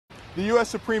The U.S.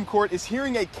 Supreme Court is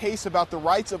hearing a case about the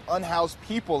rights of unhoused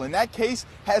people, and that case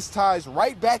has ties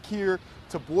right back here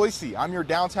to Boise. I'm your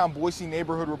downtown Boise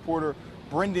neighborhood reporter,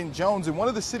 Brendan Jones, and one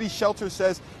of the city's shelters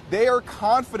says they are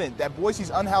confident that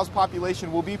Boise's unhoused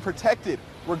population will be protected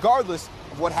regardless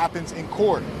of what happens in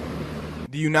court.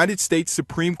 The United States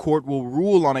Supreme Court will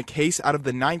rule on a case out of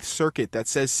the Ninth Circuit that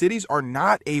says cities are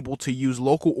not able to use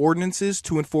local ordinances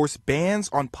to enforce bans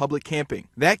on public camping.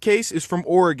 That case is from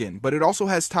Oregon, but it also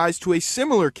has ties to a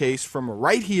similar case from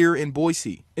right here in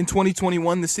Boise. In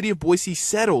 2021, the city of Boise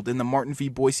settled in the Martin v.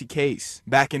 Boise case.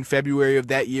 Back in February of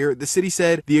that year, the city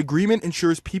said the agreement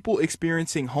ensures people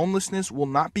experiencing homelessness will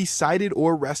not be cited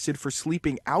or arrested for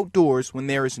sleeping outdoors when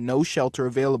there is no shelter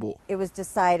available. It was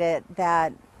decided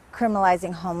that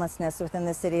criminalizing homelessness within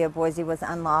the city of Boise was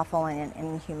unlawful and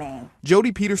inhumane.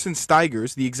 Jody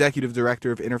Peterson-Steigers, the executive director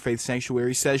of Interfaith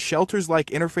Sanctuary, says shelters like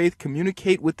Interfaith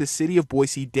communicate with the city of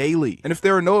Boise daily. And if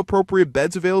there are no appropriate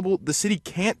beds available, the city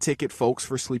can't ticket folks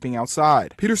for sleeping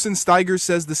outside. Peterson-Steigers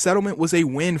says the settlement was a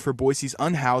win for Boise's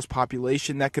unhoused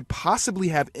population that could possibly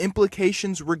have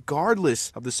implications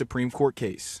regardless of the Supreme Court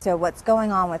case. So what's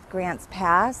going on with Grants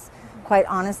Pass, quite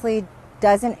honestly,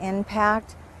 doesn't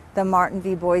impact the Martin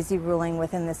v. Boise ruling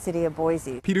within the city of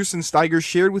Boise. Peterson-Steigers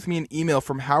shared with me an email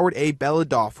from Howard A.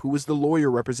 Beladoff, who was the lawyer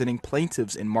representing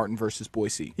plaintiffs in Martin versus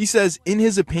Boise. He says, in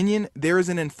his opinion, there is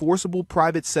an enforceable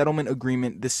private settlement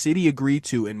agreement the city agreed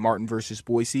to in Martin versus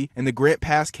Boise, and the Grant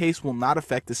Pass case will not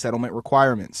affect the settlement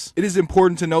requirements. It is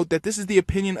important to note that this is the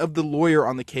opinion of the lawyer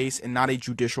on the case and not a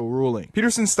judicial ruling.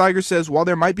 Peterson-Steigers says while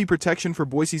there might be protection for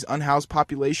Boise's unhoused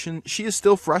population, she is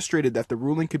still frustrated that the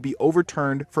ruling could be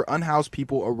overturned for unhoused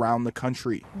people around the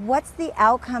country. What's the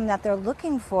outcome that they're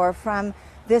looking for from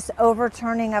this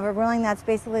overturning of a ruling that's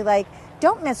basically like,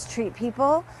 don't mistreat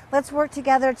people, let's work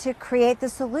together to create the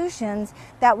solutions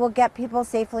that will get people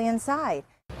safely inside.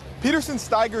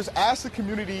 Peterson-Steigers asked the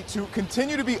community to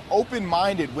continue to be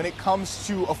open-minded when it comes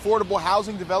to affordable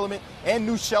housing development and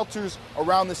new shelters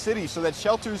around the city so that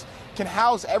shelters can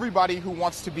house everybody who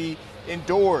wants to be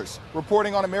indoors.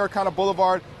 Reporting on Americana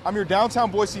Boulevard, I'm your downtown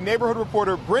Boise neighborhood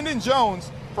reporter, Brendan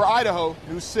Jones, for Idaho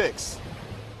News 6.